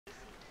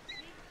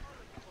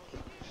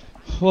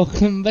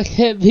Welcome back,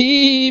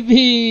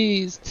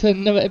 babies, to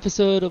another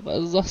episode of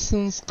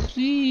Assassin's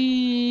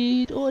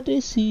Creed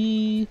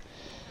Odyssey.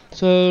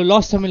 So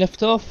last time we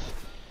left off,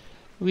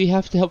 we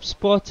have to help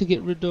Sparta to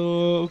get rid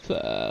of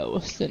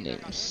what's their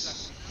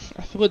names?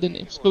 I forgot their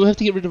names, but we have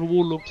to get rid of a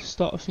warlock to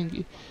start a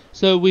thingy.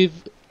 So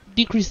we've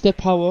decreased their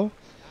power,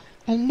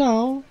 and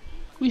now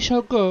we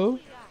shall go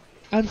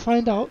and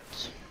find out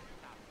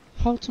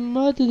how to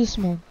murder this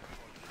man.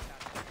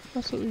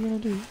 That's what we're gonna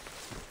do.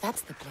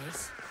 That's the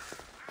place.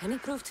 Any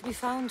proof to be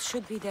found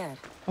should be there.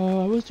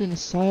 Oh, I was doing a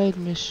side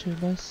mission,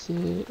 that's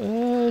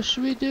it.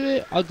 Should we do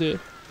it? I'll do it.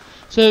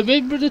 So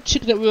remember the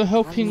chick that we were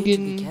helping Be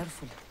in...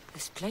 careful.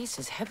 This place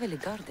is heavily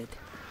guarded.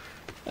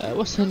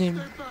 what's her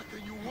name?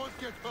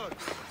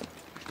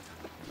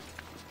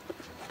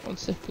 1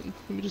 second.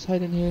 Let me just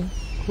hide in here.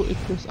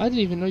 I didn't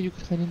even know you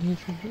could hide in here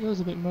from here. That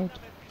was a bit mad.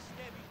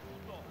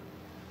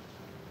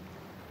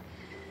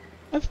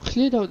 I've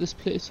cleared out this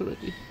place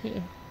already.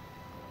 Yeah.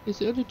 Is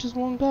it only just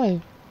one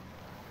guy?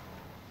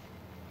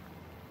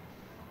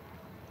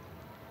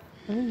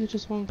 I think it's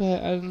just one guy,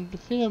 and the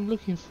thing I'm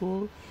looking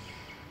for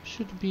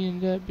should be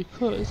in there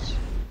because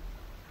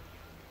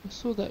I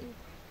saw that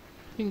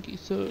thingy,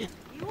 so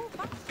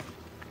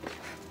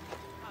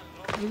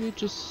let me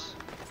just...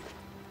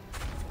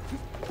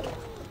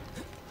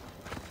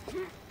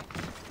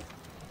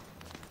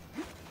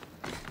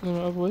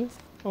 No, other way?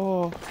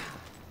 Oh.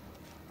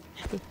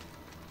 Okay.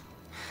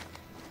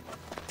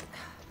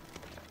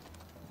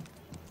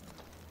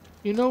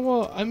 You know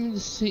what? I'm in the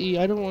city,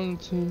 I don't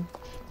want to...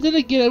 But then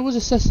again, I was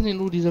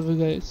assassinating all these other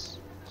guys,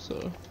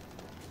 so...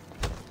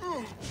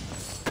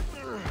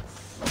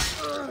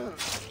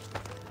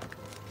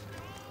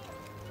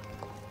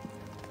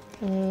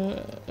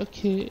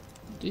 Okay,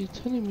 they're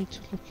telling me to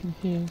look in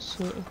here,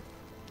 so...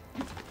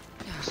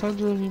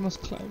 Sandra, we must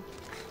climb.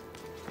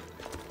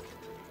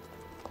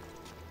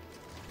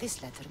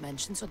 This letter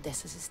mentions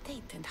Odessa's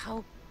estate and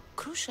how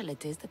crucial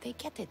it is that they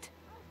get it.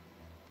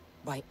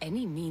 By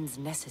any means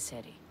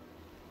necessary.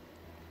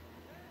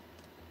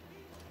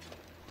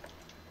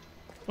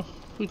 Oh,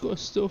 we got a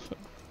still phone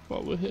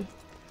while we're here.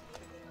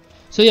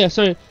 So yeah,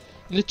 sorry.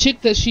 The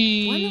chick that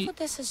she... One of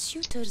Odessa's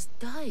suitors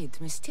died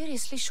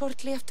mysteriously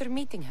shortly after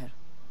meeting her.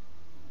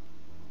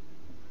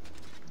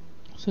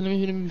 So let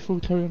me before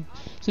we carry on.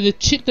 So the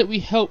chick that we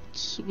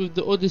helped with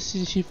the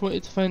Odyssey, she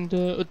wanted to find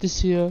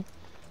Odyssea,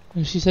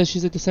 and she says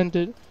she's a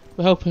descendant.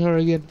 We're helping her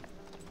again.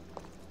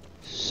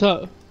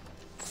 So...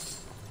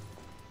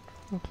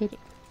 Okay then.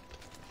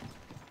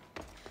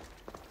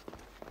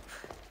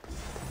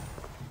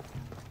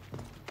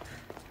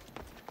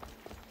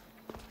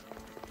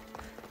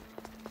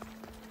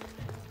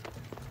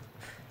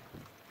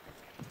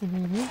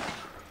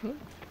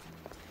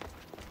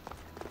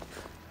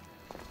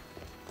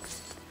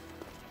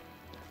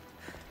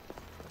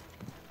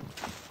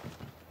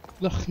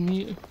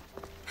 لخمي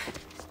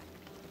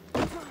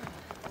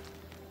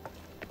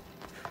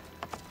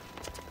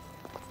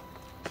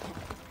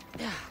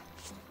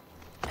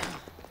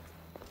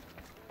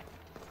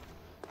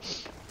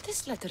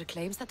This letter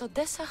claims that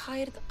Odessa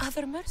hired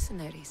other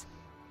mercenaries.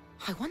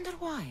 I wonder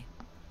why.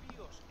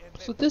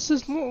 So this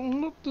is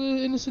not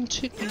the innocent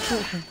chick we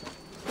fought from.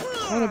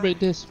 I wanna break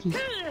this, please.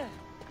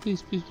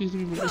 Please, let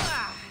me break this.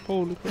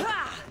 Holy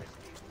crap.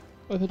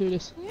 What if I do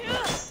this?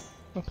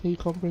 Okay, you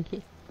can't break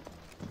it.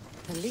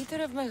 The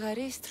leader of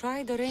Megaris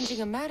tried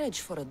arranging a marriage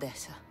for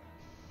Odessa.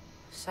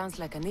 Sounds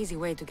like an easy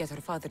way to get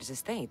her father's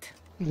estate.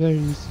 Very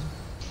easy.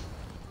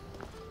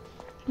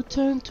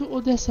 Return to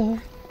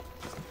Odessa.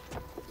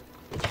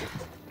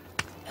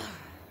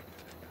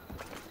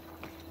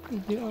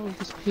 Get out of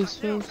this place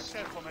first.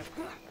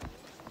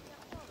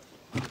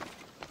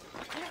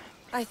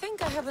 I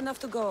think I have enough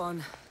to go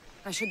on.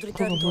 I should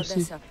return to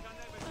Odessa.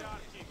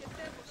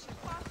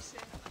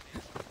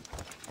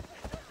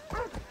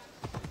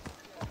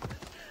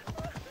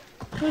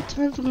 No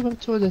time to go back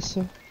to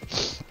Odessa.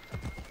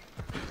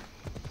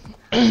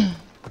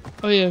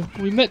 Oh yeah,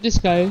 we met this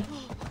guy.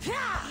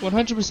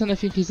 100% I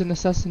think he's an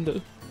assassin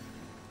though.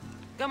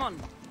 Come on.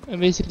 And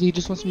basically he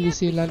just wants me to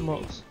see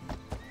landmarks.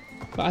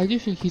 But I do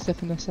think he's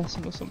like an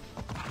assassin or something.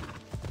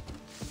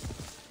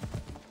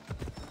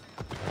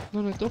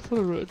 No, don't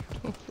follow the road.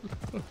 Don't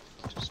follow.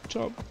 Just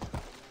jump.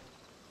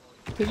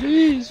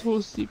 Please,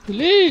 horsey,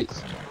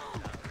 please!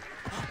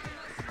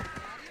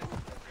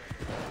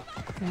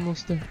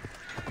 Almost there.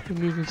 We're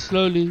moving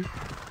slowly,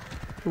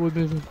 but we're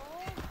moving.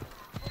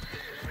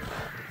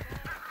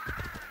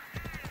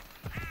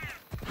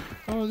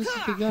 Oh, this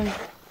is the guy.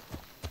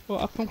 Well,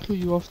 I can't kill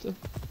you after.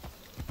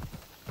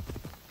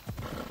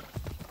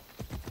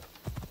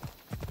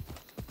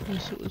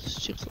 So this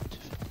chick's up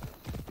different.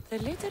 The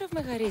leader of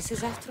Megaris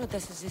is after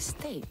Odessa's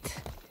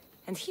estate.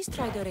 And he's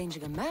tried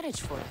arranging a marriage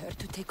for her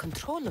to take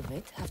control of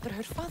it after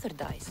her father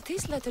dies.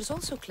 These letters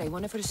also claim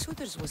one of her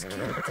suitors was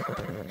killed.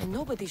 And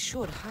nobody's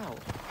sure how.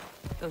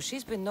 Though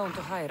she's been known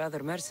to hire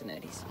other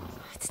mercenaries.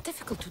 It's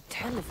difficult to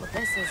tell if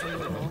Odessa's in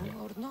the wrong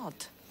or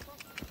not.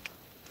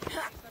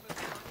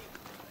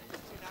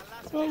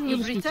 Well,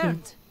 You've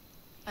returned.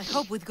 I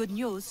hope with good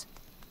news.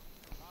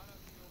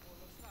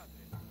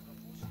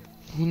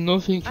 No,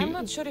 thank you. I'm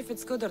not sure if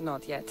it's good or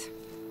not yet.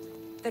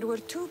 There were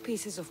 2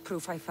 pieces of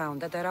proof I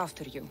found that are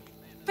after you.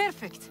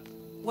 Perfect.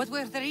 What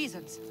were the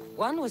reasons?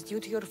 One was due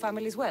to your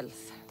family's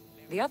wealth.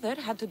 The other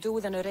had to do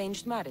with an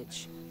arranged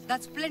marriage.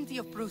 That's plenty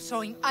of proof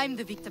showing I'm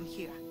the victim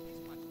here.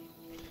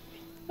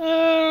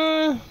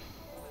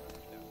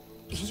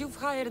 You've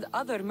hired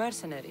other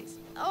mercenaries.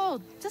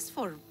 Oh, just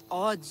for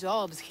odd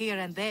jobs here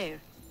and there.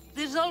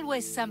 There's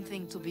always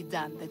something to be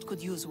done that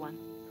could use one.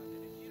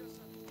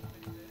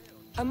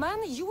 A man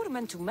you were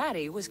meant to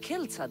marry was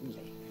killed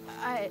suddenly.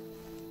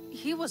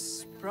 He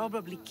was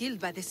probably killed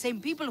by the same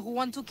people who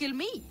want to kill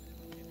me.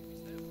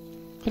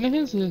 Can I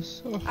answer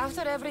this? Oh,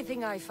 After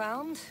everything I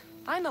found,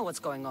 I know what's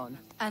going on.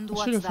 And I should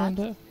what's have found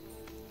that? out.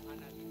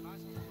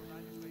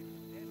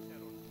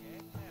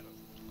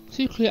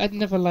 Secretly, I'd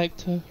never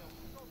liked her.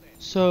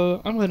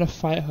 So, I'm gonna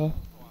fight her.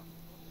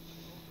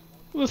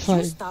 We're You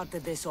fighting.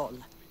 started this all.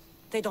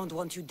 They don't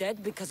want you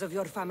dead because of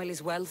your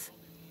family's wealth.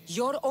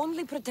 You're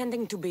only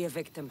pretending to be a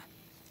victim.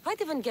 I'd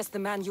even guess the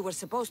man you were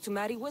supposed to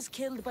marry was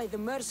killed by the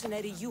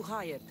mercenary you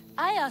hired.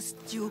 I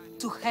asked you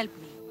to help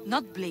me,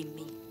 not blame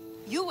me.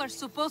 You were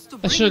supposed to I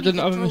bring should me have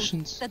the done other truth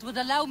missions. that would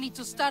allow me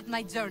to start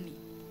my journey.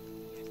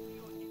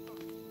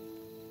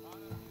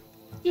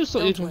 You saw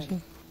Don't you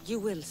worry. You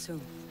will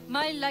soon.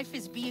 My life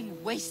is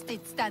being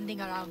wasted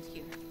standing around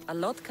here. A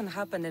lot can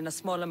happen in a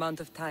small amount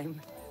of time.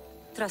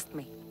 Trust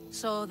me.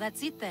 So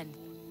that's it then.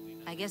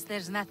 I guess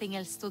there's nothing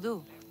else to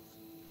do.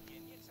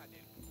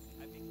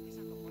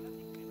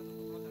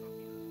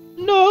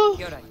 No!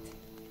 You're right.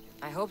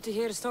 I hope to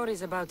hear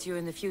stories about you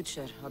in the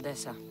future,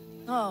 Odessa.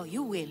 Oh,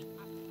 you will.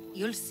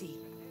 You'll see.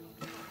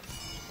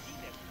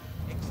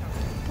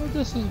 Oh,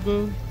 this is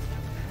boo.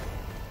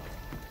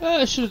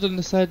 I should have done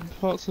the side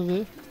parts of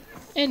it.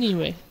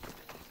 Anyway.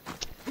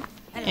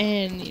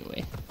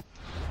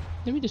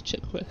 Let me just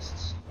check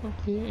quests.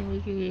 Okay,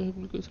 anyway, you're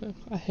having a good time.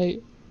 I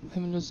hate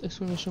having those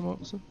exclamation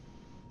marks on.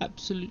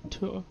 Absolute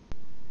tour.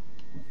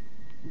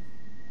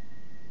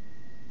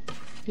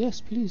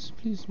 Yes, please,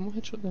 please, more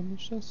headshot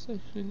damage. That's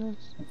actually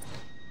nice.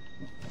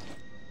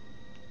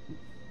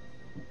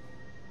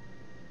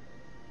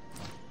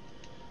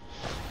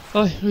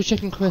 Oh, we're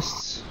checking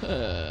quests.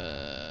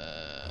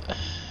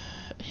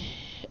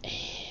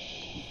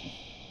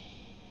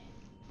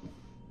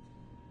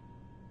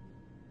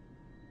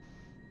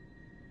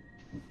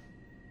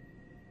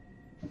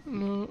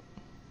 No.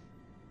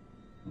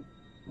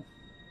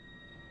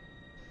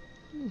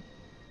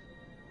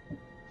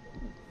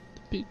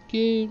 Big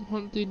game,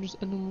 hunt dangerous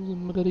animals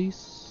and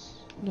margaritas.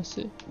 That's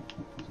it.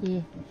 So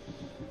yeah.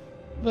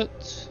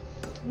 But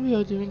we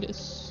are doing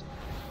this.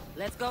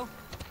 Let's go.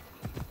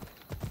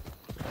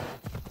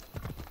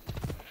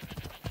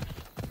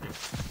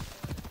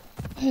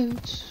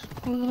 And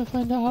we're gonna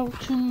find out how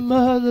to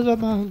murder the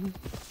man.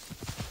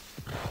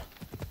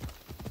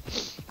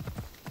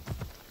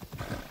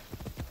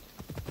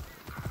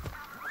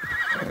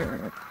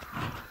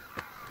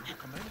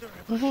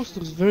 My horse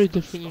looks very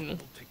different, you know.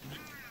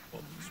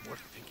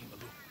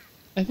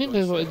 I think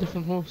I got a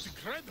different horse.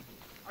 Incredible.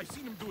 I've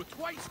seen him do it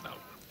twice now.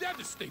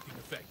 Devastating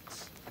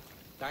effects.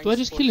 Do I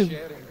just kill him?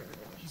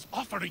 He's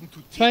offering to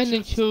teach Find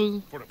and us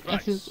kill for a price.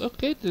 Athens.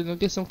 Okay, then I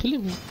guess I'm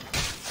killing him.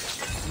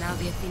 Now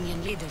the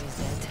Athenian leader is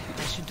dead.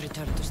 I should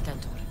return to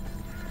Stentor.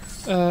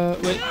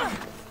 Wait.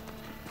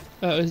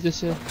 Is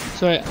this here?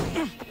 Sorry.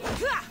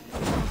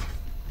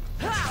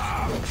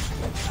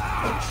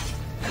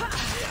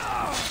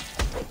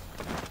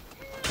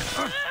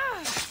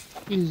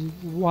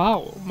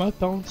 Wow, my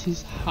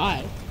bounty's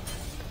high.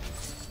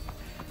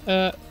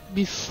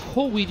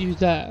 Before we do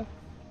that,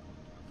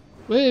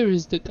 where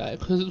is the guy?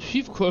 Because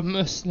we've got a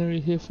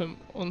mercenary here from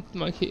on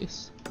my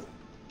case.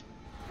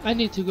 I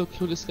need to go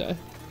kill this guy.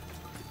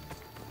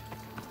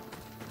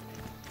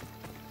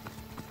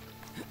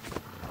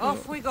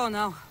 Off we go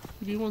now.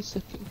 Give me 1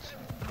 second.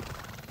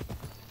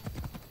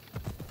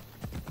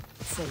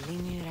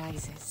 Selene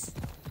rises.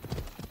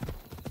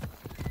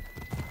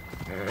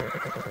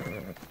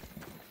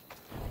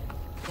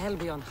 They'll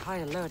be on high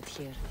alert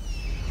here.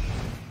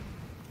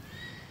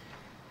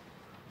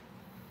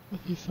 Have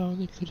you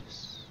found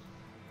Icarus?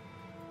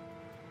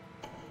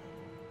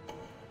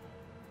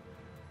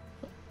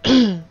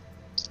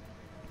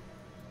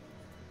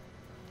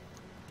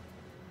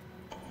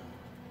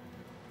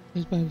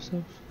 He's by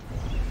himself.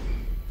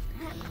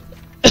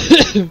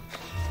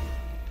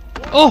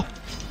 Oh!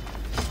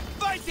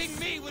 Fighting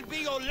me would be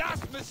your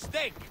last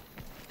mistake.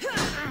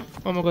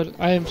 Oh my god,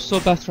 I am so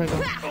bad right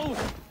now.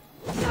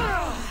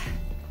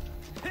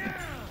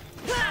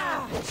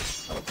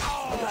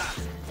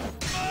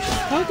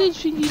 How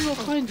did you not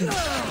find him?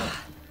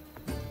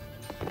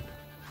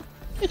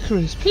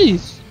 Icarus,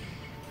 please!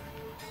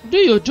 Do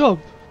your job!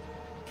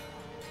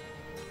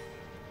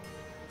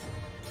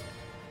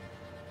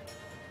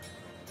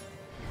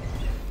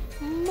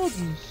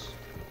 Madness.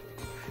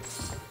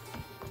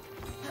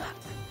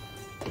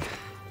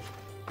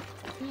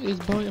 Is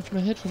bounty off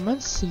my head fam.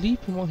 Man's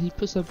sleeping while he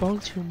puts a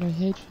bounty on my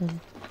head fam.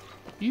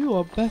 You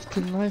are best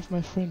in life,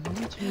 my friend. Let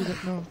me tell you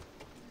that now.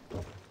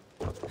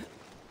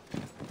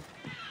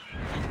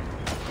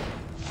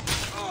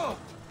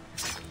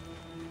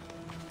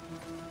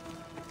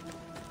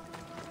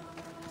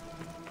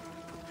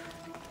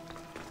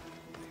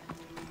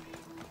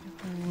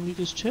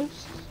 this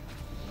chest.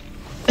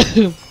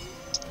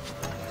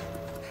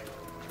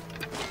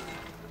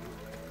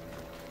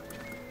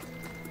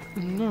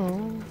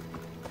 No,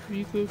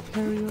 we go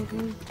carry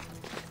on.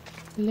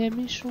 Let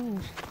me show.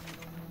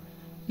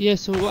 Yeah,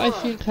 so what I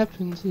think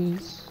happens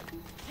is,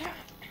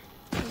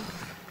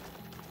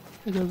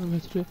 I don't know how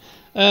to do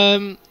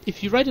it.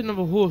 If you ride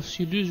another horse,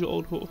 you lose your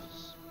old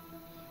horse.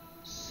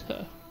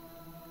 So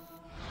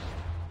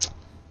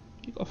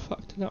you got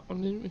fucked in that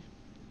one, didn't we?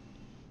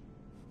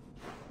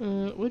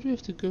 Where do we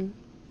have to go?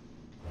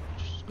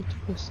 Just go to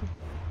person.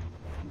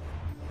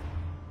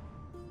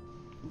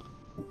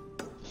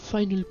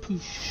 Final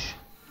push.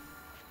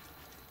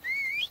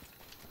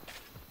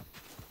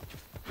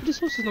 This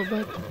horse is not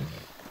bad.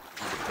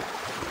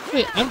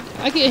 Wait,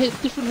 I get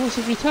a different horse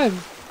every time.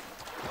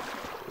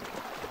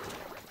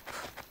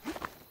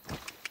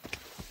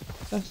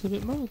 That's a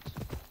bit mad.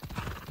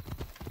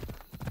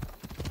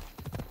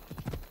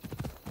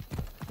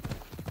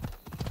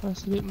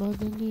 That's a bit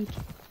mad indeed.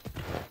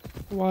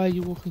 Why are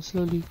you walking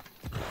slowly?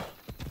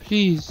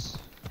 Please.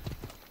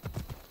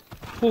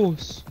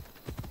 Horse.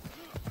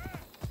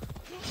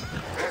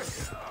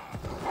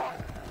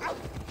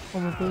 Oh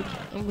my god,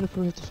 I'm gonna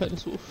probably have to fight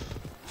this wolf.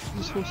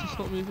 This horse is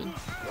not moving.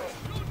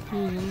 He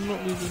is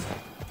not moving.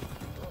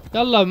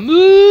 Yalla,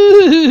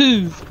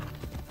 move!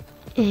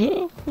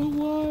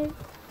 Why?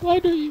 Why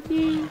don't you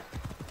move?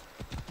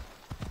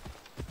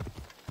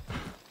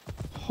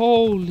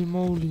 Holy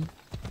moly.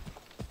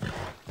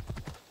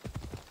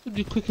 It'd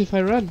be quick if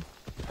I ran.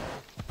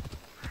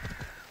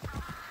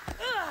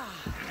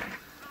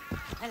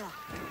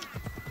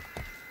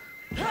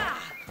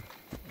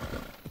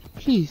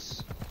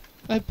 Please,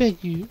 I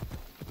beg you.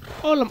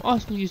 All I'm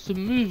asking you is to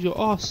move your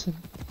arse.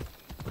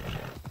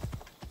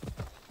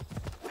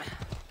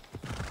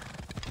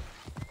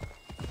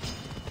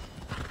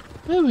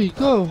 There we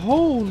go,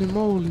 holy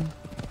moly.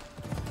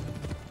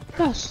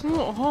 That's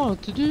not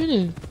hard to do,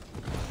 innit?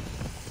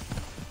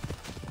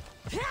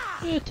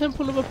 Yeah,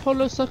 Temple of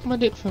Apollo suck my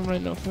dick fam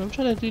right now fam. I'm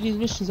trying to do these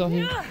missions out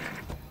here.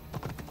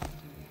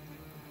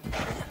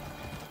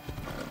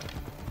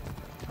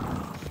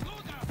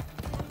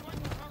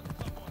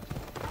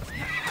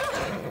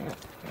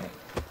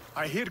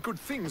 I hear good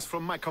things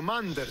from my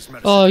commanders,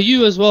 Mercedes. Oh,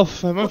 you as well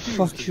fam, I'll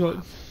fuck you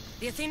up.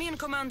 The Athenian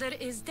commander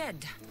is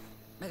dead.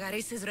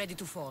 Megaris is ready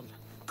to fall.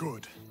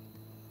 Good.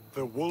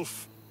 The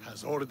wolf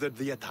has ordered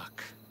the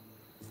attack.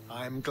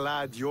 I'm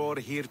glad you're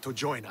here to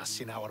join us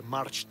in our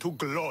march to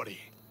glory.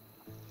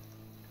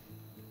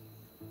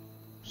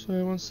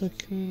 Sorry, 1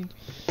 second.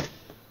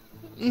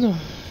 No,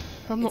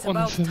 I'm not It's on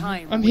about fam.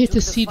 time I'm we here took to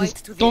the see this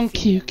fight to the donkey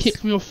who Athenians.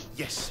 kicked me off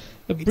Yes,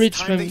 a it's bridge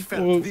time they fam,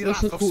 felt or the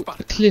what's wrath it of called? A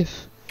Sparta.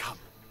 cliff. Come,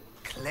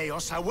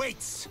 Kleos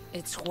awaits.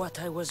 It's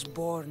what I was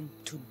born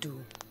to do.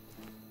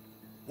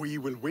 We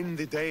will win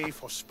the day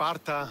for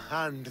Sparta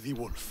and the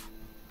wolf.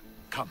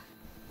 Come,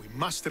 we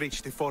must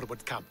reach the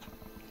forward camp.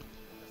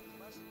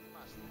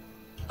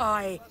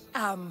 I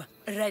am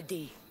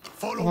ready.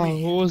 Follow Wow,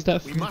 me. what was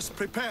that We from? must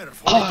prepare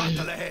for the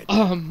battle ahead. I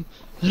am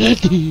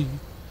ready.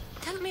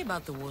 Tell me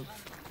about the wolf.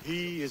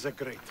 He is a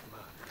great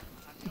man.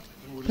 He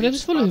will Can I lead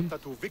just follow him?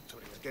 Sparta to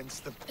victory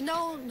against the...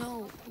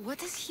 No.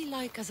 What is he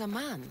like as a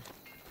man?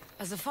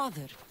 As a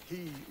father?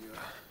 He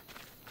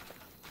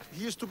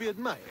is to be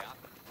admired.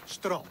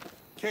 Strong,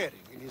 caring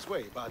in his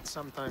way, but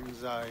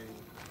sometimes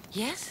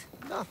Yes?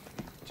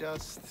 nothing.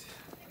 Just...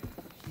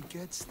 he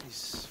gets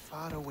this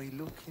faraway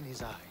look in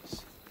his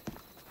eyes.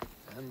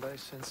 And I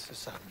sense a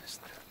sadness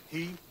there.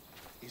 He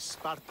is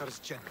Sparta's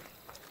general.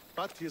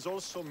 But he is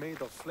also made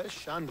of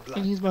flesh and blood.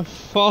 And he's my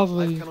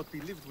father. Life cannot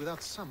be lived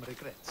without some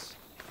regrets.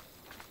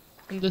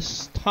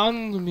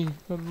 Understand me,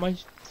 from my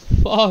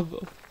father.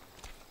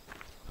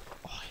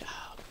 I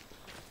am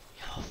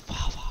your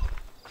father.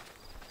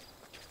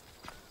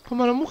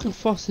 Come on, I'm walking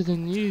faster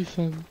than you,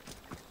 fam.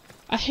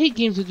 I hate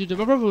games that do that.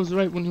 My brother was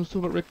right when he was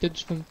talking about Red Dead,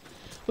 fam.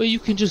 Where you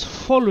can just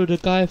follow the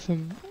guy,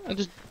 fam. I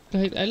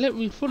let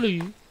me follow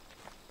you.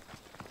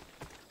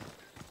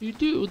 You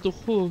do it with the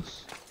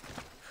horse.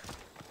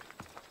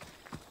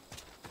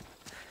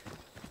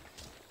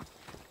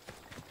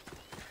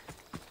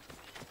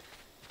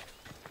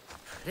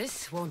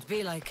 This won't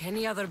be like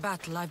any other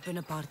battle I've been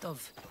a part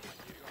of.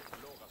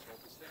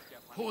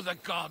 Who the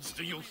gods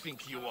do you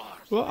think you are?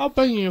 Well, I'll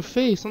bang you in your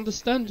face.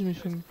 Understand me,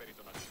 fam.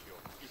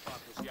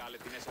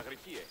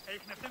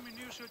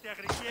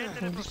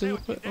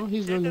 Oh,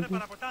 he's low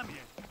level.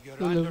 You're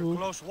Low under level.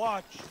 close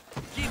watch.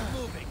 Keep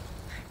moving.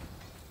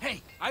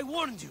 Hey, I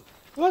warned you.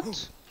 What?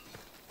 What's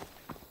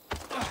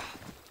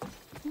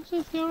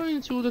that going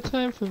into all the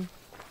time, fam?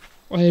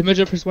 Oh, hey,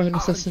 imagine I press Y and Are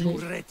you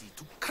assassinate. ready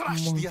to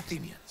crush Come on. the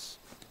Athenians?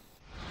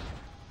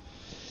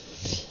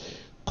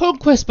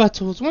 Conquest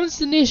battles. Once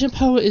the nation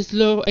power is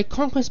low, a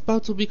conquest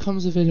battle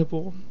becomes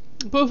available.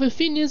 Both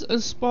Athenians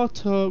and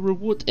Sparta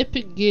reward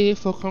epic gear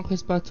for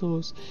conquest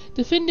battles.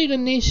 Defending a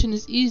nation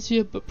is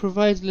easier but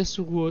provides less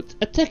rewards.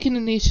 Attacking a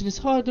nation is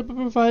harder but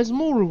provides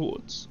more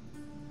rewards.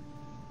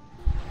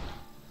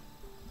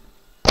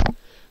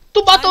 To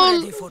I'm battle!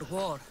 ready for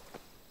war.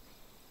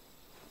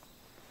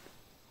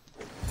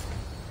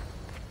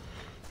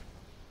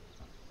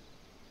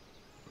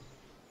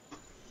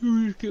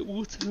 Get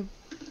water them.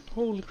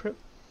 Holy crap.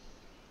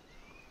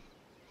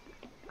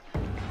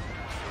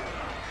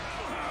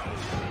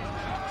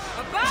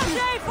 A bad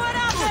day for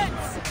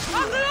Athens! A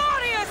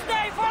glorious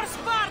day for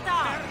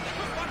Sparta!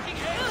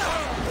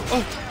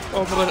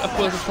 Oh my god, I thought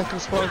I was attacking the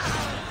Spartans.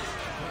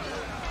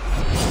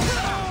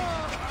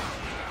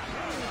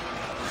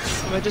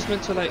 Am I just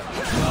meant to like,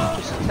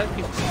 just attack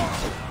you? We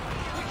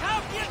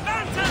have the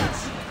advantage!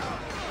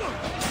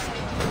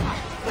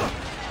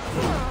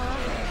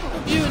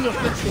 You and your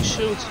flipping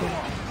shields, man.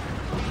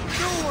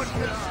 No one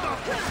can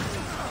stop us!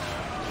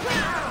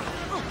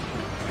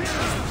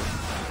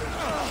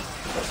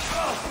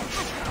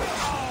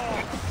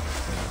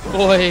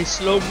 Boy,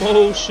 slow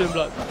motion,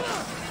 blood.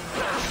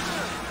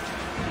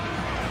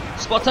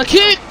 Sparta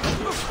kick!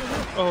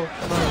 Oh,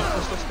 man,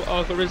 that's not Sparta. Oh,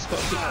 I got rid of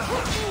Sparta kick. I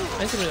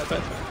ain't gonna be that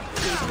bad.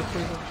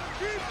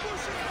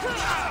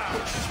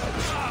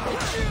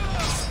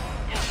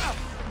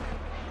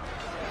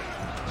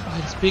 Oh,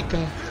 this big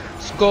guy.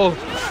 Let's go.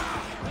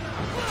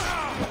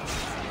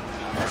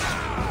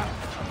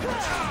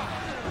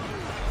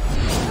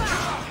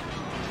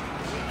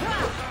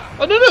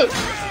 Oh, no, no!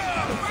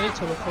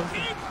 Anytime I come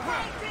from.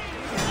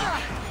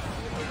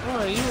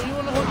 Alright, you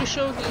wanna hold your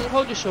shoulder?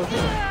 Hold your shoulder.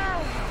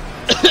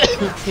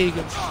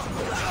 Pagan.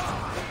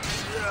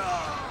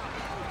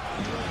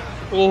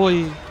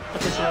 Oi! I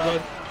can see my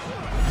blood.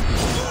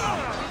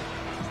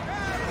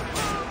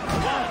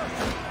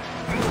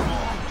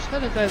 Just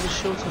had a guy with a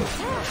shorter.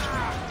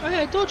 Oh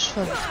yeah, I dodged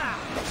fun.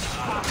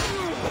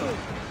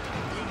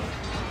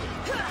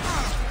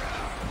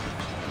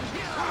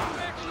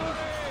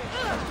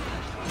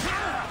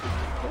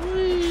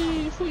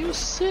 Oi! You thought you were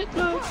sick,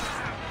 love?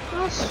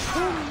 That's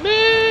for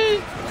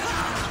me!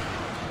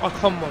 Oh,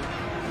 come on.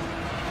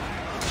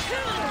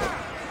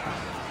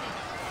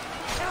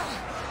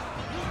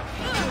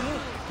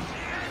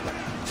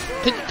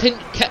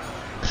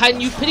 Can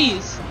you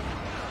please?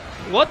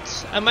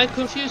 What? Am I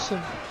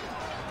confusing?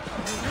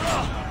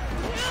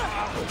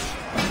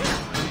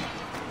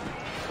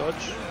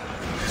 Dodge.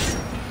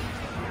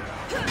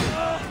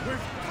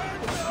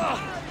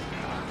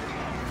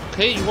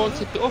 Okay, you won't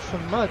take it off,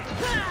 I'm mad.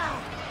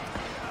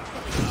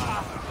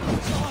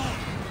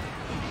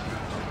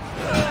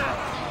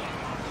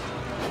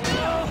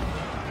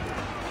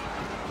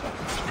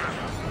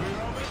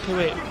 Okay,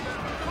 wait.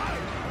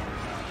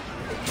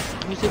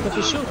 Can you take off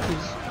your shield,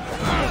 please?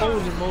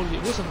 Holy moly,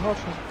 it wasn't hard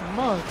for me.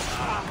 Mad.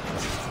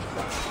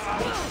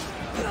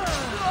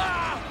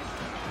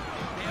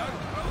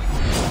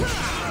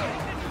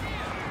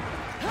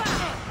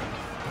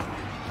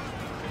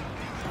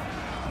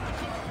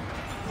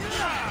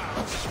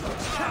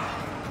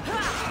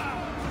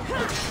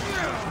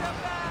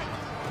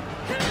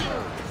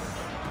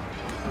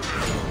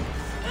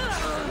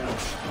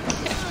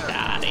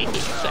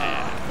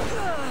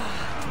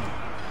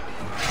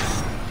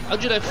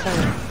 How'd you like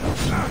fire?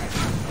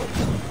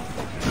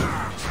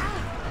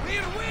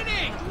 We're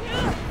winning!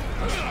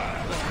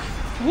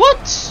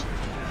 What?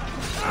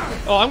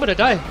 Oh, I'm gonna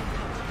die.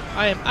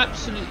 I am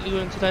absolutely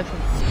going to die from.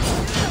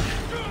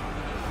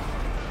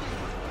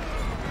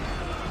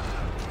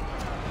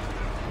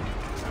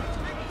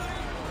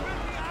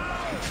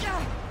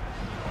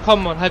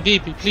 Come on,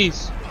 Habibi,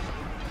 please.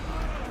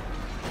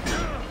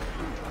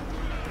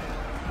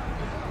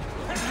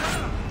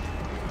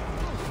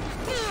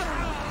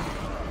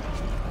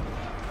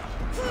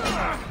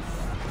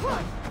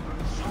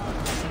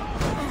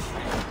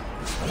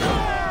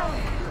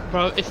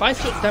 Bro, if I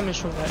took damage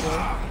from that,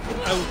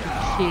 I would be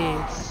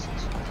pissed.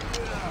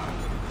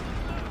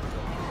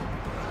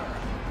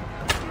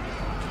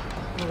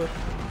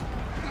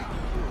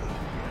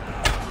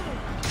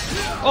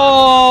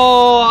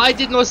 Oh, I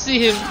did not see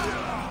him.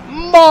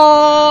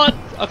 Mod.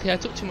 Okay, I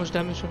took too much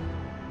damage from.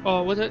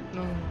 Oh, was it?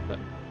 No.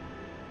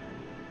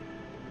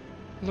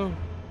 No.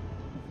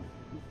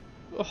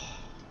 Oh,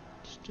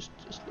 just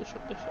lift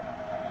up.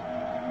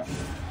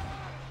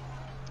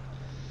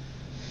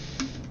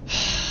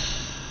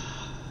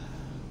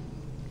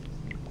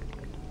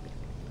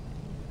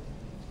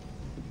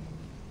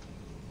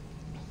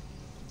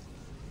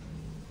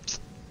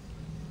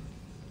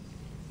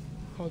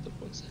 Hold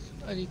up 1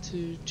 second. I need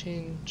to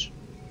change.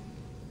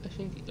 I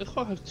think I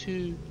can't have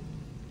two.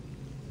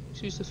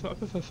 Use this one. I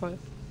prefer fire.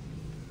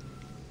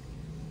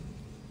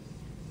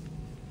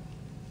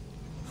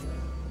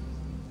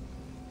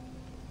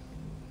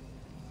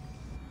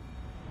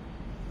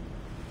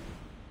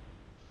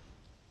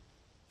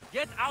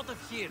 Get out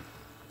of here!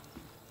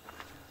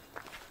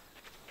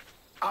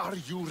 Are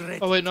you ready?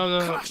 Oh wait, no,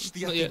 to crush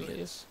the not yet,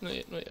 Athenians? not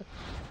yet.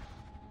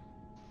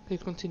 Okay,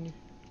 continue.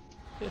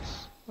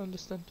 Yes, I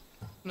understand.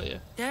 Not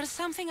yet. There's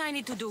something I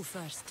need to do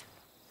first.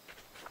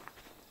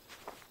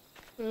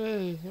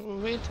 Hey,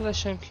 wait until I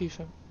shank you,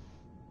 fam.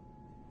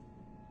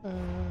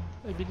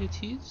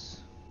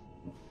 Abilities.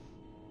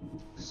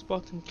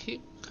 Spartan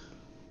kick.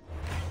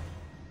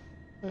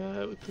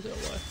 We put it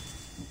away.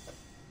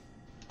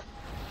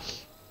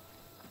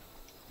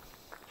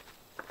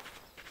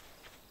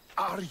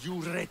 Are you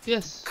ready?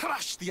 Yes. To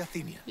crush the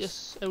Athenians?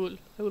 Yes, I will.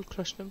 I will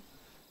crush them.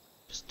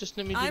 Just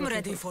let me do I'm my thing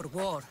ready first. for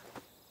war.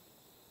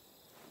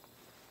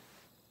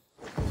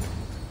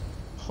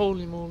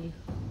 Holy moly.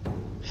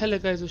 Hella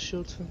guys with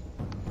shields. For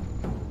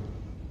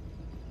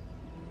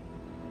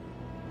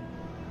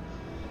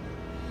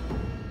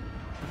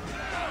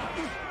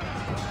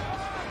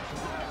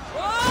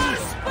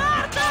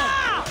Sparta!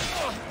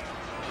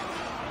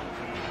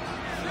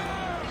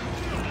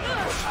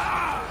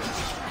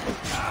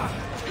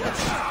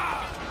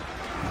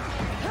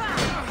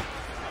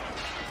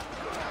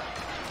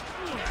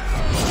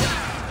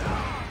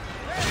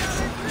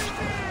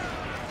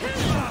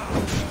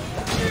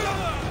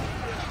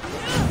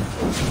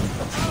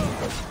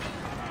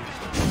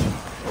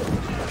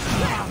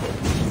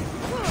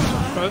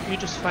 Bro, you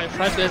just fight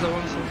 5 guys at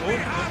once.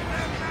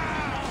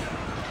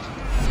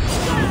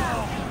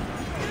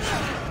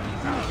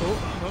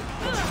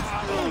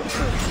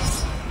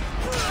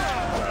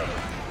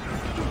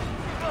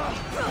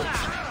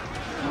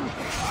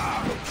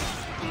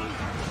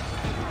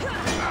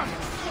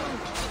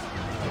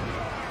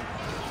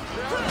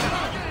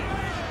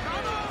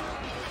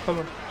 Come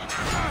on.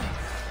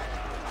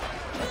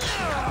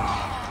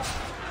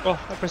 Oh,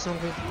 I pressed the wrong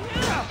thing.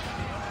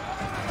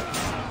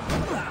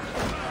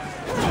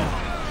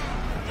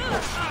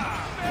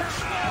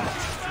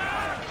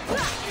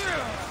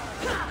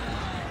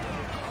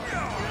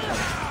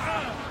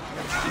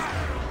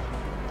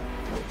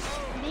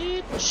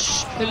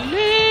 Bitch,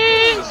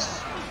 please!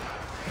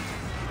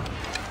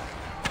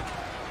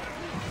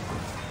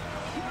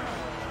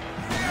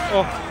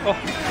 Oh.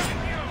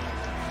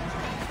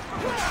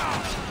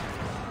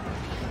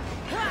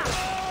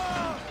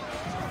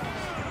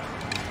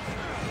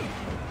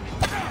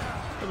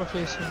 Get my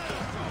face in.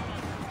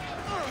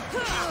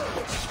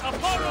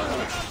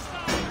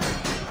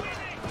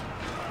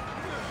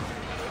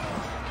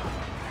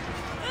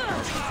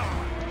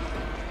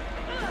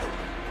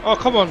 Oh,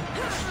 come on.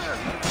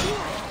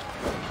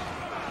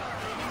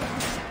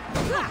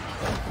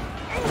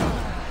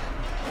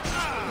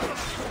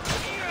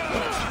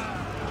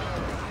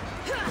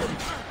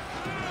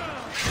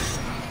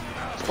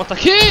 Spot a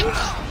kick!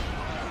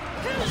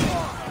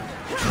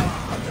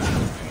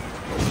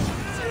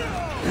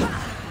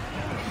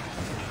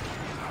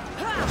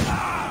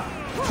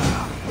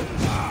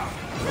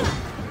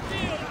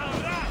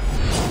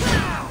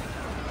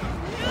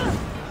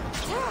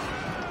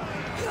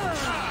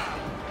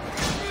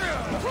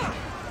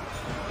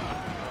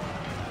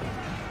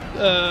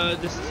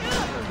 This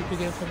keep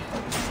again from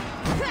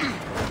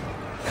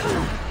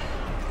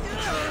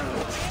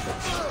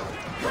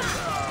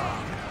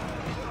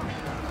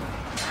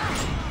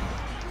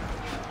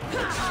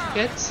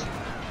get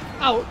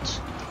out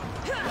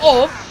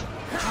of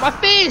my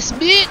face,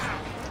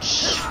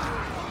 bitch!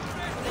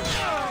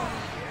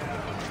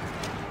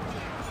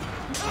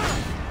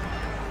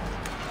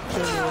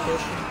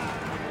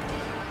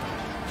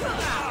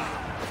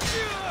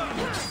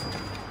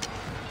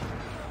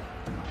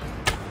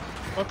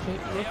 Okay,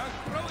 look.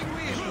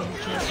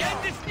 The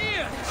end is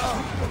near!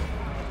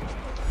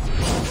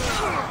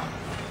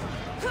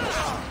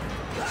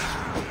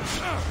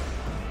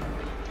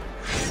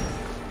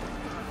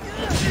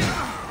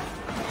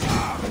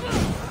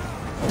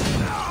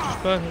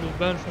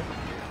 Burn for.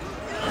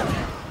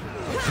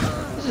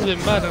 This has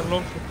been mad and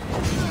long for.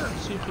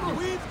 Secretly.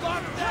 We've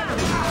got them!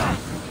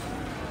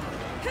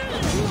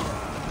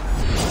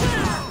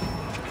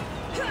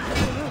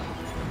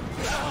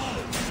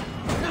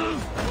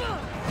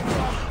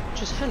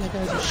 Just hella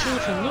guys are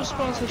shooting. No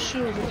spawns have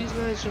shields, and these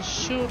guys just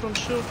shield on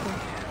shield.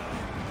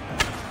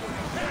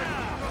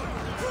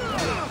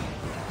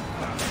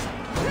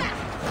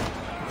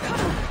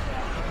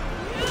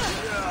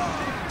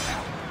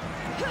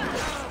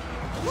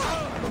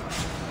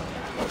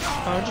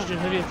 I'm just doing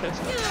heavy attacks.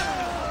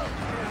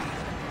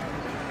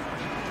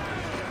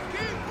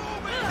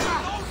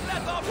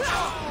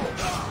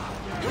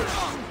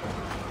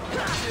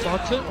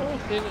 Button?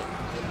 Okay.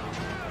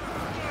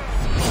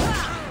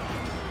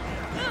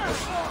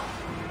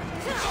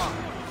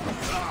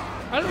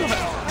 I don't know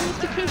how is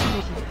the kill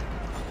moving?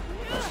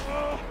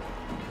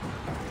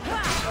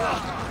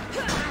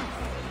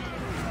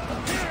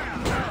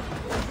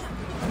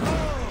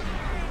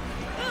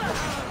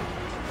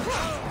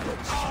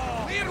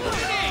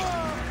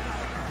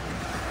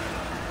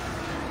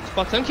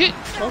 Spartan kick!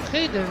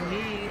 Okay then,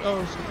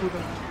 oh, it's a good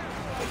one.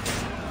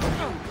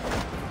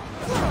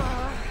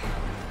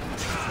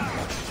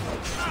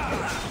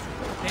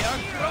 They are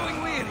growing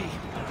weary.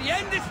 The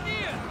end is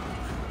near.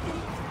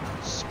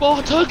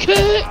 Spartan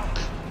kick!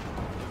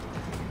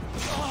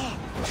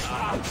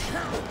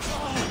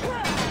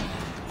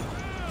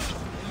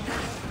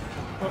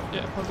 Oh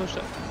yeah, I can't dodge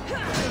that.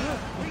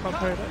 I can't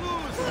parry that.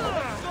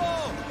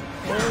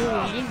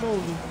 Holy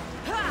moly.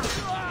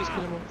 Let's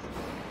kill him off.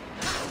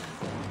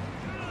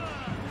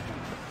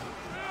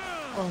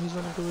 Oh, he's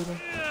running away now.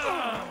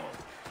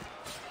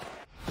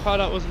 Oh,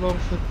 that was long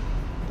for.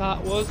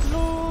 That was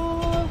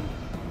long!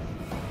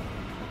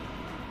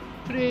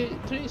 3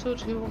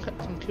 soldiers killed, 1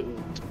 captain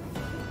killed.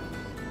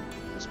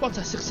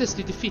 Sparta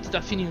successfully defeated the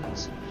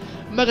Athenians.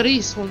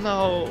 Megaris will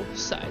now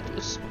side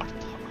with Sparta.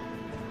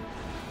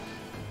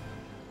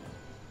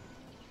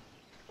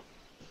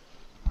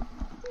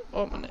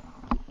 Oh my neck.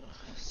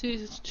 See,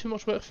 it's too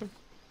much work for him.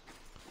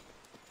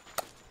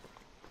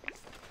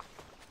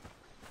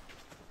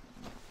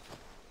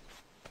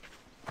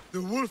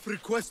 The wolf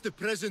requests the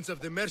presence of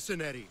the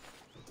mercenary.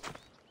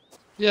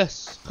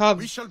 Yes, come.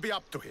 We shall be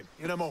up to him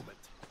in a moment.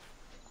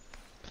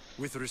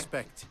 With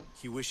respect,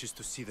 he wishes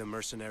to see the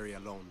mercenary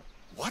alone.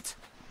 What?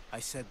 I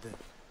said the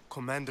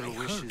commander I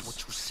wishes... heard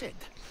what you said.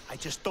 I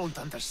just don't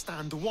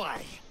understand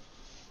why.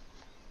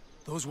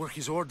 Those were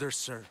his orders,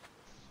 sir.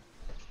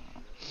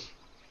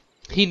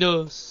 He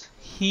knows.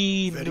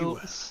 He Very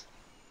knows.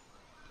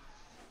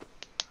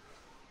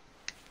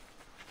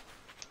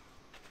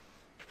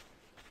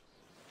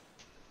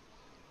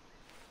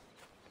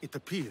 It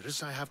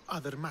appears I have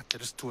other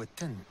matters to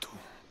attend to.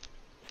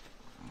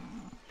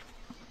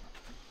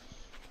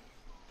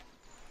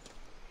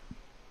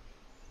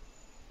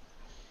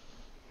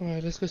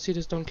 Alright, let's go see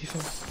this donkey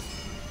thing.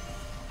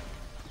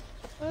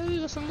 Oh, you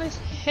got some nice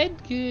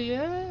headgear,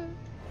 yeah?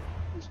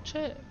 Let's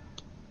check.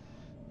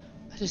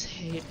 I just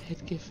hate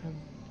headgear, fam.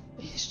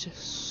 It's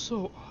just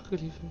so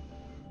ugly, fam.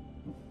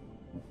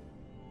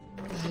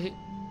 Like,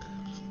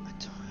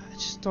 I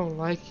just don't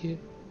like it.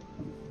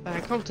 Like,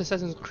 I come to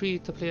Assassin's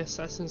Creed to play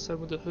Assassin, so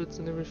with the hoods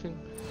and everything.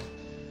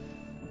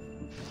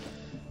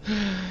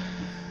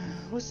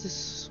 What's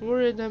this?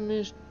 Warrior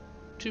damage,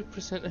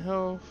 2%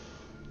 health.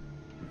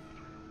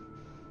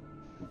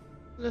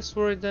 Less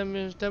warrior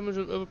damage, damage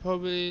of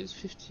overpower is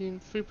 15,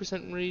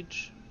 3%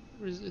 rage,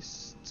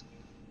 resist.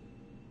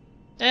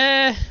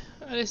 At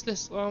least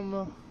less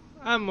armor.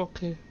 I'm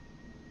okay.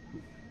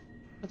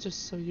 I'll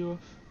just sell you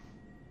off.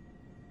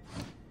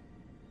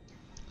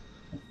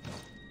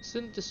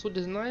 Since this sword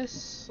is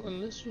nice,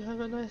 unless you have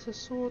a nicer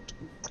sword,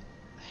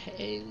 I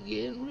ain't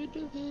getting rid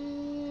of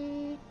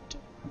it.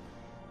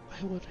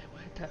 Why would I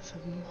wear that for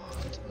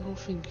mod? No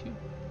thank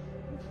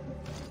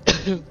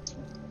you.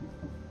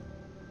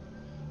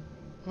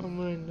 I'm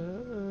wearing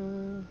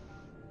that.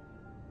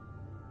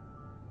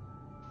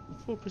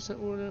 4%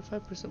 warrior,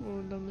 5%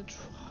 warrior damage.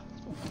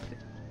 Okay.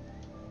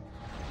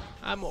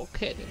 I'm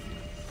okay then.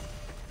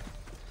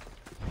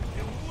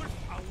 The wolf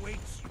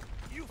awaits you.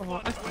 You Oh,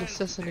 fought I can well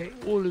assassinate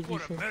today. all of For you. a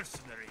Fam.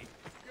 mercenary,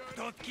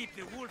 don't keep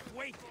the wolf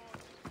waiting.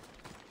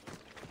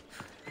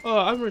 Oh,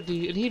 I'm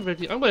ready, and he's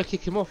ready. I'm gonna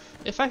kick him off.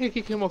 If I can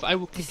kick him off, I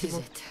will kick This him is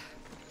off. it.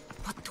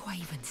 What do I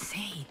even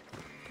say?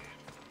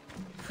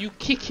 You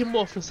kick him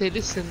off and say,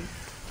 listen,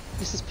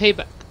 this is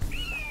payback.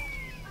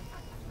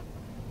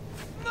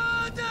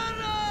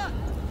 Murderer!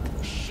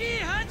 She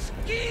has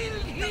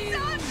killed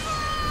him!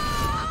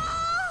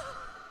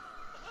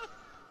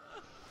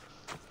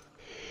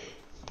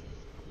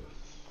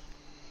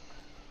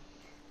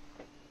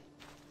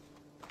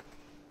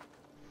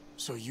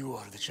 So you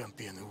are the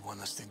champion who won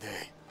us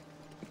today.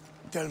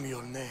 Tell me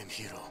your name,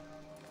 hero,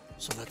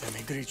 so that I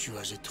may greet you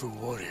as a true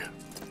warrior.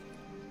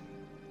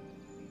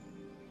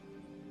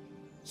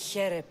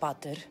 Here,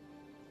 Pater.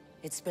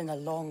 It's been a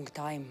long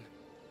time.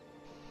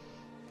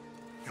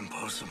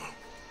 Impossible.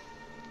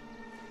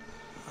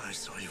 I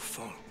saw you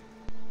fall.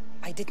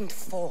 I didn't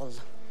fall.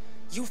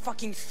 You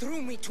fucking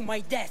threw me to my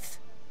death.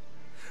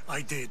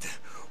 I did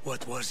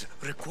what was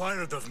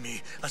required of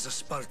me as a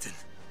Spartan.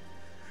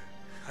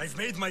 I've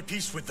made my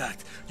peace with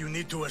that. You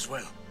need to as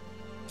well.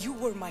 You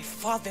were my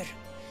father.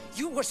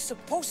 You were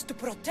supposed to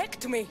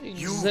protect me.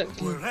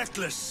 Exactly. You were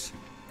reckless.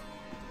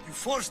 You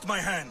forced my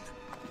hand.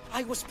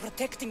 I was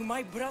protecting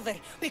my brother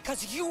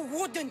because you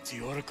wouldn't.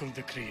 The Oracle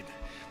decreed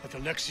that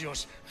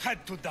Alexios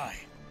had to die.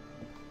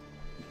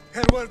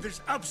 Her word is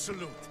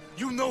absolute.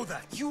 You know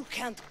that. You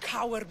can't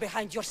cower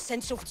behind your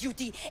sense of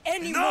duty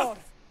anymore. Enough!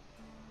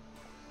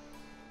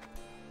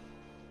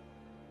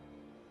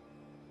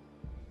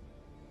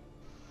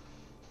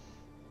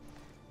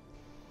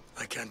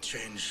 I can't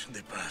change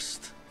the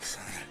past,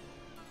 Cassandra.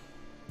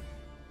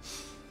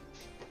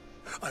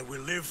 I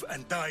will live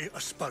and die a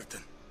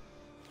Spartan.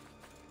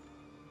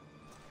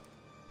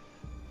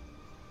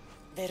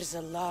 There's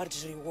a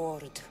large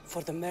reward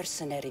for the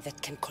mercenary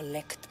that can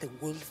collect the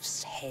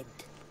wolf's head.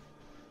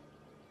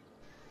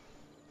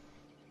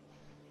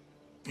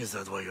 Is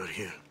that why you're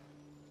here?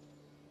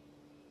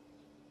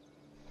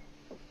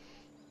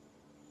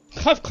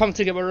 I've come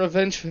to get my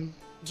revenge for him.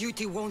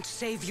 Duty won't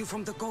save you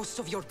from the ghosts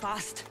of your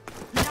past.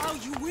 Now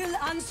you will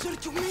answer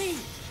to me!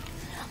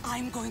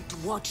 I'm going to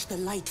watch the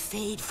light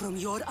fade from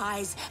your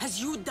eyes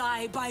as you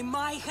die by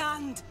my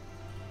hand!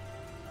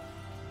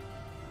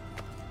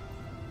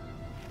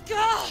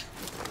 Gah!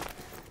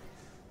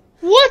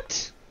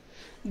 What?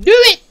 Do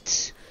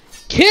it!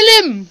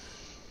 Kill him!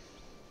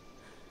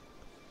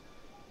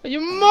 Are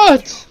you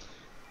mad?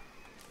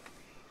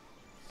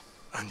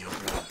 And your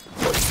brother.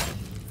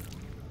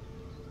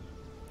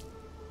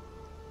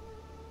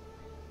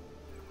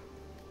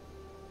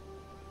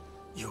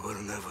 You were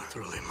never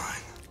truly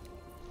mine.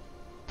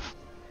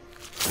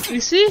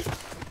 You see?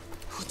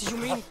 What do you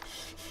mean?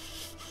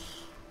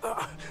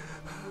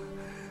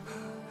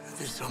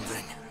 There's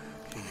something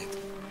you need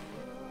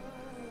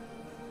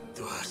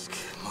to ask,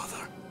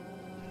 Mother.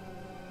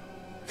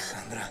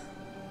 Cassandra.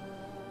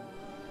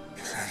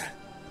 Cassandra.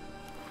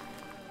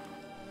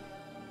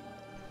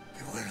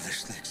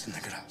 snakes in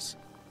the grass.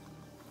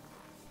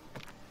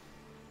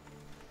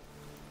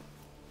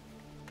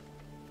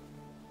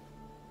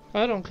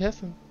 I don't care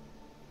for him.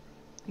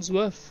 It's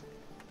worth.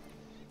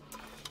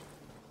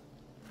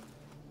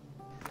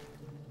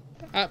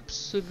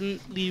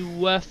 Absolutely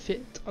worth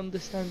it,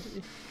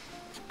 understandably.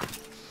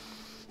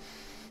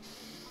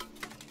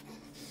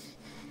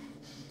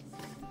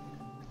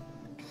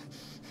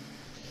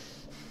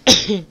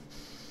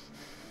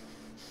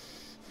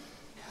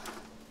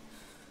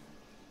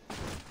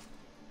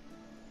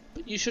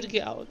 But you should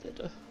get out of there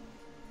though.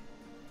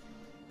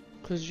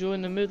 Because you're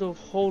in the middle of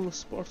whole of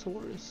Sparta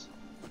Warriors.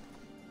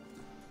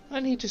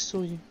 And he just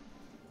saw you.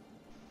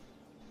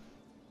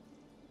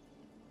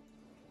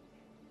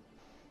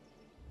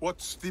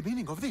 What's the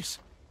meaning of this?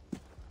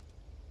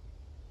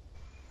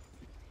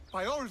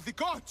 By all the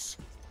gods!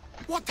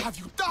 What have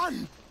you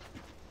done?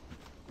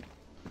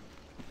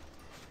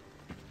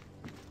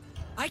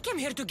 I came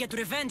here to get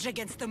revenge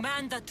against the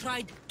man that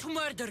tried to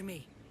murder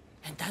me.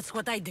 And that's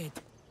what I did.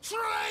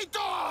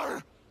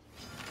 Traitor!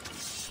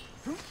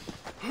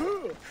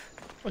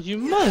 Are you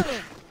mad?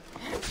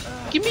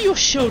 Give me your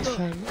shield,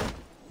 fam.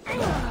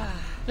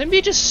 Let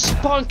me just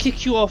spawn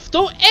kick you off.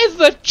 Don't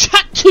ever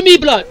chat to me,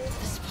 blood!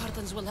 The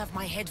Spartans will have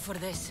my head for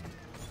this.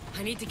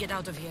 I need to get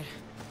out of here.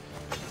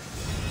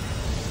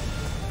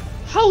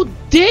 How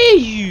dare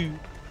you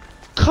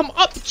come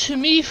up to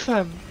me,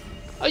 fam?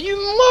 Are you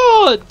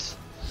mad?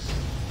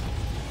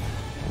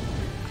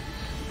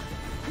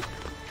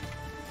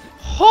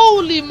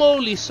 Holy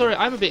moly! Sorry,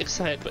 I'm a bit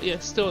excited, but yeah,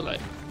 still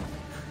like.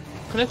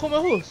 Can I call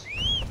my horse?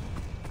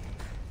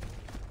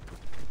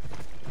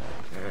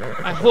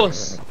 My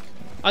horse.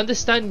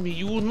 Understand me,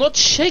 you will not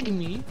shag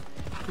me.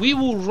 We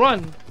will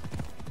run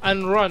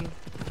and run.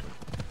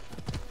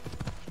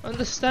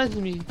 Understand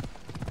me.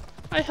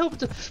 I help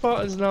the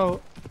Spartans now.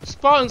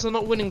 Spartans are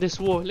not winning this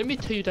war. Let me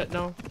tell you that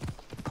now.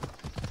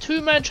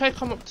 2 men try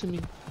come up to me.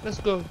 Let's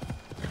go.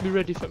 Be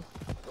ready for him.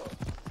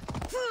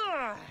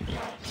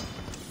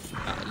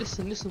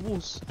 Listen,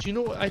 wolves. Do you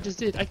know what I just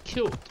did? I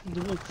killed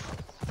the wolf.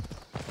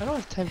 I don't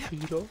have time for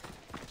you though.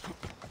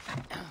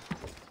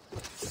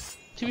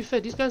 To be fair,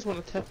 these guys won't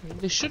attack me.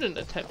 They shouldn't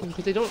attack me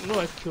because they don't know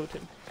I've killed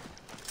him.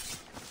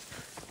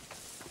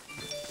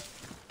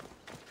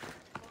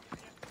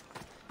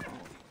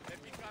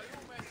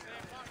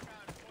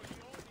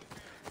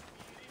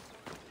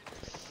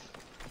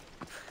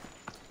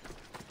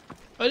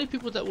 Only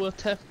people that will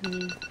attack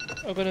me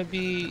are gonna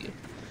be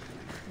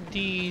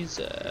these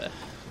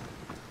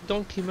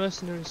donkey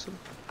mercenaries.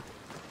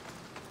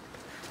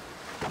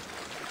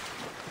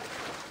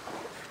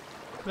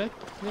 Back,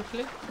 left,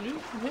 blue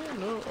from here?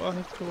 No, oh, I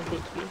have to go on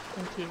boat blue. I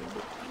have to go on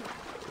boat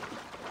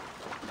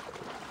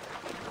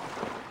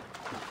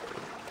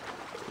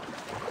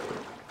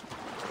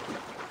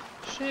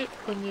blue. Ship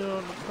when you're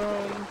on the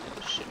ground.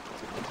 Ship.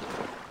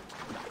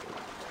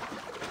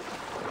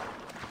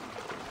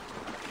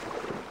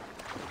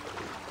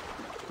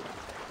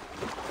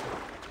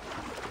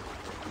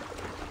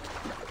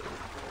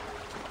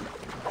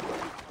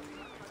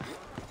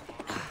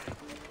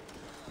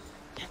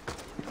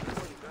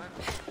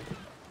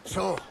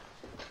 So,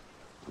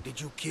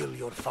 did you kill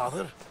your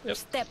father? Yep.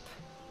 Step,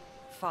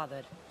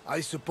 father.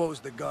 I suppose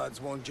the gods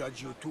won't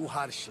judge you too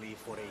harshly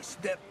for a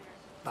step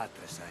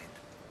patricide.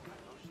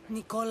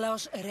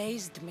 Nikolaos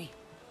raised me,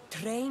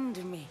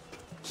 trained me.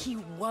 He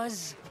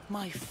was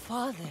my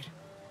father.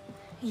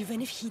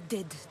 Even if he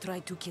did try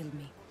to kill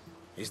me.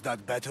 Is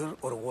that better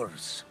or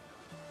worse?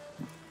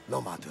 No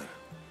matter.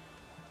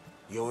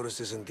 Yours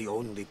isn't the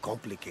only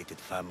complicated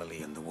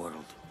family in the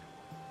world.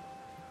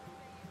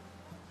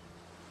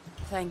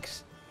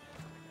 Thanks.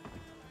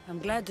 I'm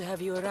glad to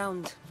have you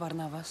around,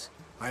 Varnavas.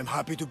 I'm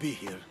happy to be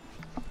here.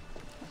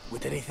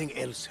 Would anything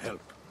else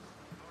help?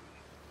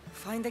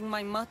 Finding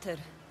my mother.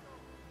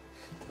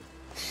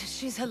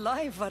 She's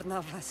alive,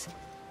 Varnavas.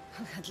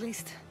 At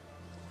least,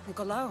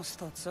 Nikolaos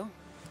thought so.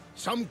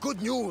 Some good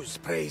news,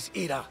 praise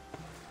Ira.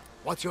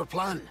 What's your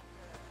plan?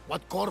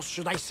 What course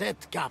should I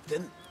set,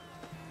 Captain?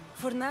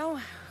 For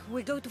now,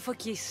 we go to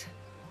Phokis.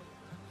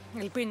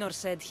 Elpinor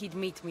said he'd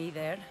meet me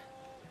there.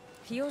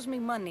 He owes me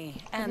money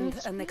and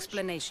an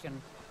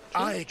explanation.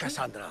 Aye,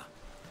 Cassandra.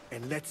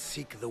 And let's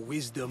seek the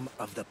wisdom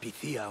of the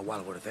Pythia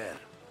while we're there.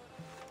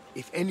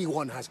 If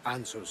anyone has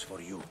answers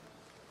for you,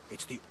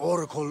 it's the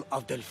Oracle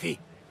of Delphi.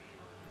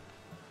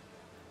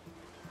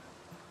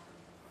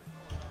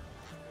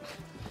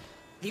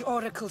 The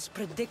Oracle's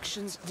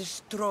predictions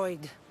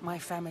destroyed my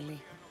family.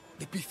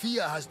 The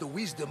Pythia has the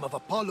wisdom of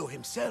Apollo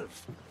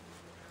himself.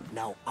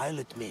 Now, I'll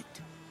admit,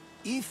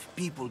 if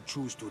people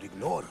choose to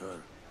ignore her,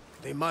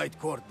 they might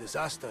court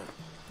disaster.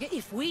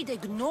 If we'd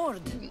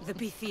ignored the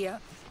Pythia,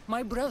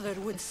 my brother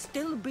would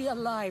still be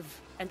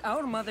alive, and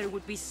our mother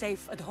would be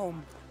safe at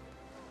home.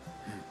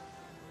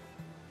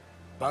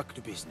 Back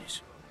to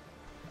business.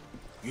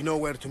 You know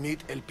where to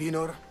meet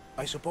Elpinor,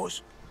 I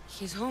suppose?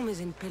 His home is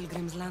in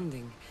Pilgrim's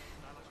Landing,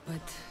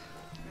 but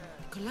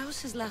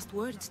Nikolaos' last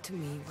words to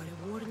me were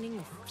a warning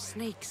of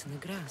snakes in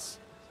the grass.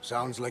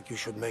 Sounds like you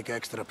should make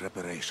extra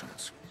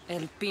preparations.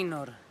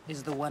 Elpinor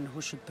is the one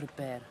who should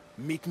prepare.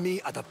 Meet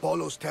me at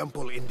Apollo's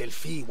temple in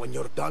Delphi when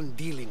you're done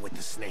dealing with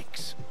the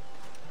snakes.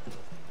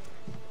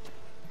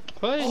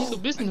 Hey, he's a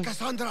And business.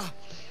 Cassandra,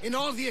 in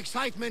all the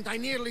excitement, I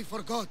nearly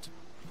forgot.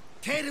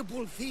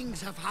 Terrible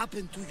things have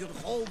happened to your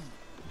home.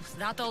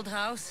 That old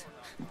house?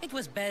 It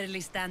was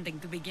barely standing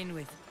to begin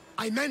with.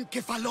 I meant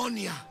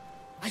Kefalonia.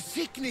 A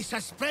sickness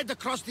has spread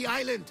across the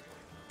island.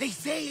 They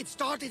say it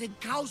started in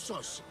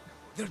Kausos.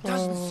 There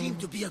doesn't seem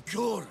to be a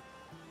cure.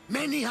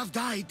 Many have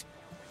died.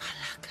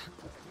 Alaka.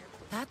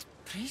 That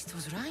priest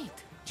was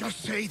right.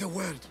 Just say the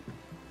word.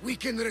 We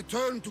can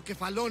return to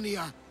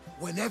Kefalonia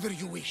whenever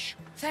you wish.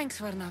 Thanks,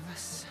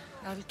 Varnavas.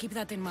 I'll keep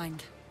that in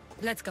mind.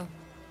 Let's go.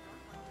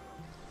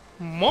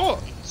 More.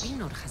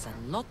 Vinor has a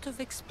lot of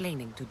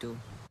explaining to do.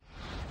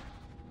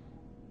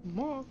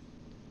 More.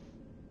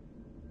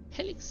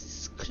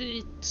 Helix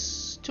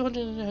credits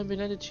 200 have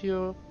been added to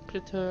your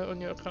credit on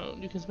your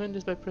account. You can spend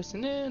this by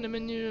pressing A in the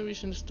menu,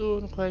 reaching the store,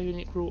 and acquire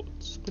unique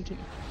rewards.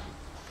 Continue.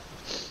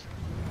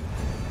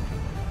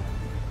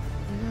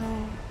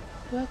 Now,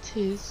 that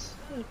is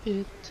a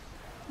bit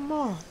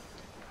more.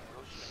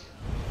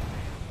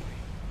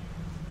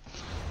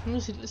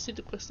 Let's see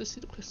the quest.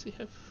 We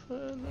have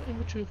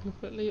inventory we can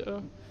look at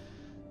later.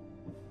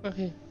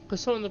 Okay,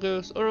 consult the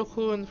ghost.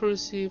 Oracle and the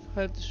prophecy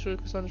had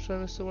destroyed Cassandra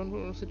China, so one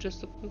will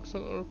suggest the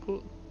consult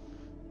Oracle.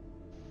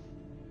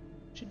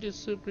 She did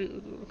so great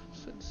with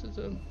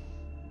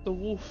the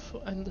wolf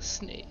and the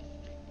snake.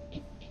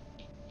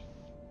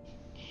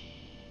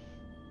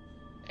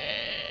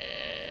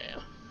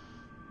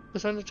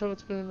 Cassandra traveled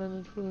to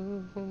Greenland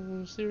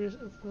from serious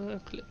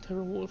and collect her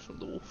reward from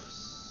the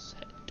wolf's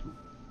head.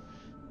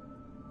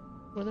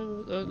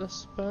 Whenever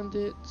let's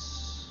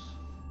bandits.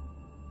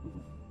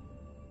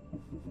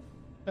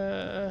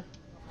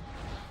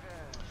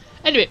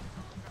 Anyway,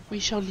 we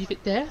shall leave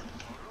it there.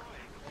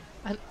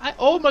 And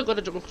oh my god,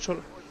 I dropped my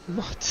controller.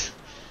 Not.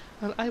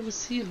 And I will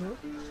see you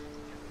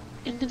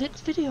in the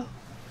next video.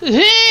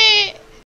 Hey!